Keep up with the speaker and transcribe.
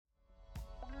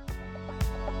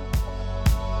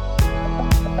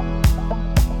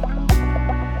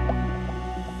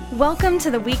Welcome to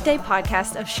the Weekday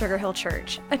podcast of Sugar Hill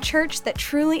Church, a church that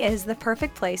truly is the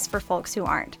perfect place for folks who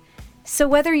aren't. So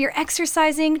whether you're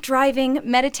exercising, driving,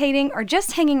 meditating, or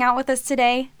just hanging out with us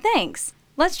today, thanks.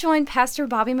 Let's join Pastor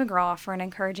Bobby McGraw for an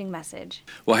encouraging message.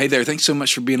 Well, hey there. Thanks so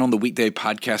much for being on the Weekday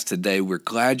podcast today. We're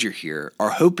glad you're here. Our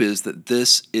hope is that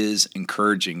this is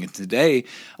encouraging. And today,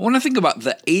 I want to think about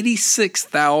the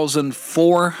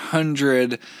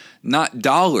 86,400 not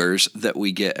dollars that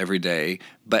we get every day,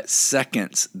 but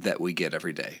seconds that we get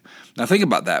every day. Now think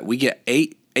about that. We get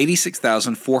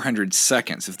 86,400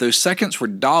 seconds. If those seconds were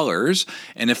dollars,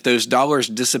 and if those dollars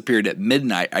disappeared at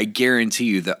midnight, I guarantee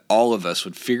you that all of us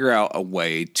would figure out a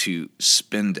way to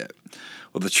spend it.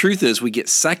 Well, the truth is we get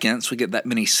seconds, we get that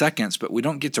many seconds, but we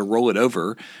don't get to roll it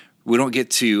over. We don't get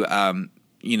to,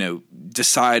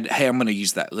 decide, hey, I'm going to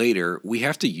use that later. We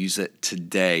have to use it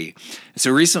today. So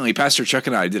recently, Pastor Chuck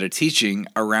and I did a teaching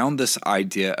around this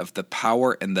idea of the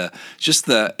power and the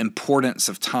importance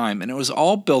of time. And it was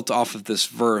all built off of this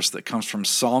verse that comes from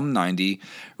Psalm 90,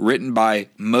 written by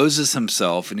Moses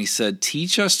himself. And he said,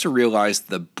 teach us to realize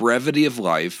the brevity of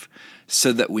life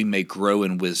so that we may grow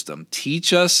in wisdom.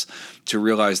 Teach us to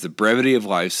realize the brevity of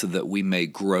life so that we may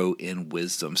grow in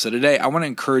wisdom. So today, I want to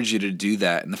encourage you to do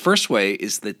that. And the first way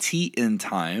is the T in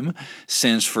time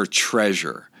stands for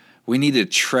treasure. We need to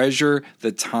treasure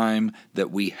the time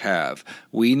that we have.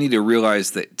 We need to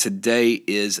realize that today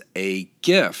is a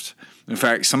gift. In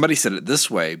fact, somebody said it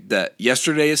this way, that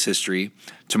yesterday is history,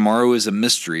 tomorrow is a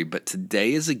mystery, but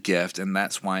today is a gift, and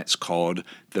that's why it's called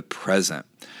the present.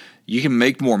 You can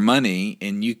make more money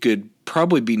and you could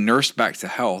probably be nursed back to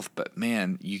health, but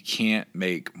man, you can't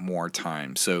make more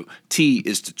time. So T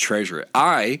is to treasure it.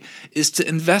 I is to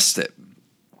invest it.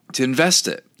 To invest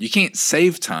it. You can't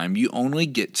save time. You only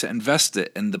get to invest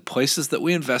it. And the places that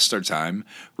we invest our time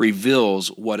reveals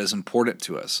what is important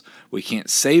to us. We can't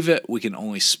save it. We can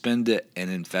only spend it and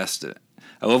invest it.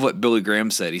 I love what Billy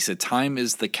Graham said. He said, time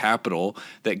is the capital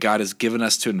that God has given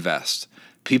us to invest.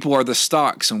 People are the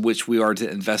stocks in which we are to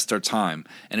invest our time.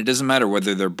 And it doesn't matter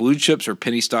whether they're blue chips or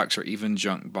penny stocks or even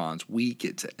junk bonds. We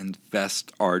get to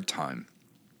invest our time.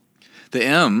 The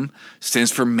M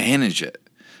stands for manage it.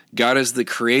 God is the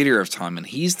creator of time, and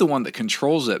he's the one that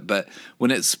controls it. But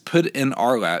when it's put in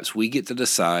our laps, we get to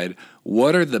decide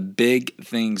what are the big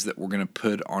things that we're going to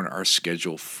put on our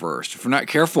schedule first. If we're not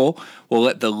careful, we'll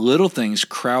let the little things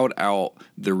crowd out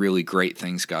the really great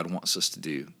things God wants us to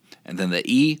do. And then the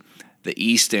E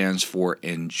stands for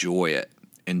enjoy it.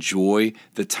 Enjoy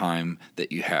the time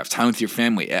that you have. Time with your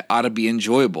family, it ought to be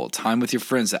enjoyable. Time with your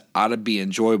friends, it ought to be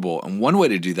enjoyable. And one way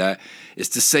to do that is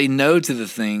to say no to the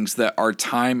things that are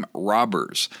time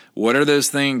robbers. What are those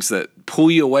things that pull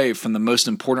you away from the most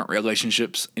important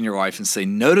relationships in your life? And say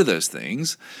no to those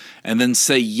things. And then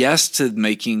say yes to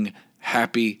making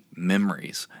happy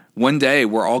memories. One day,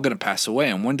 we're all going to pass away.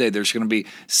 And one day, there's going to be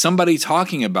somebody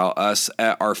talking about us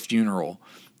at our funeral.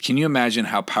 Can you imagine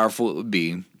how powerful it would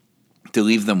be to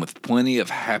leave them with plenty of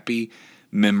happy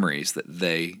memories that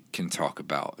they can talk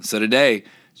about? So today,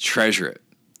 treasure it,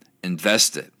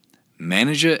 invest it,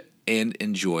 manage it, and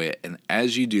enjoy it. And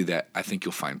as you do that, I think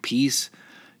you'll find peace,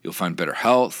 you'll find better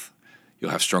health,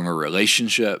 you'll have stronger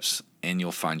relationships, and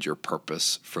you'll find your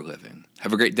purpose for living.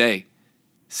 Have a great day.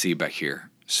 See you back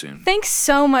here soon. Thanks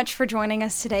so much for joining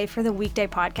us today for the Weekday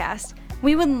podcast.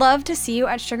 We would love to see you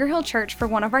at Sugar Hill Church for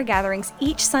one of our gatherings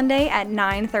each Sunday at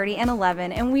 9:30 and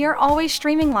 11, and we are always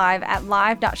streaming live at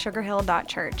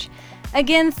live.sugarhill.church.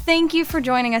 Again, thank you for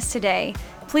joining us today.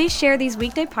 Please share these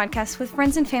weekday podcasts with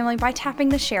friends and family by tapping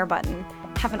the share button.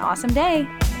 Have an awesome day.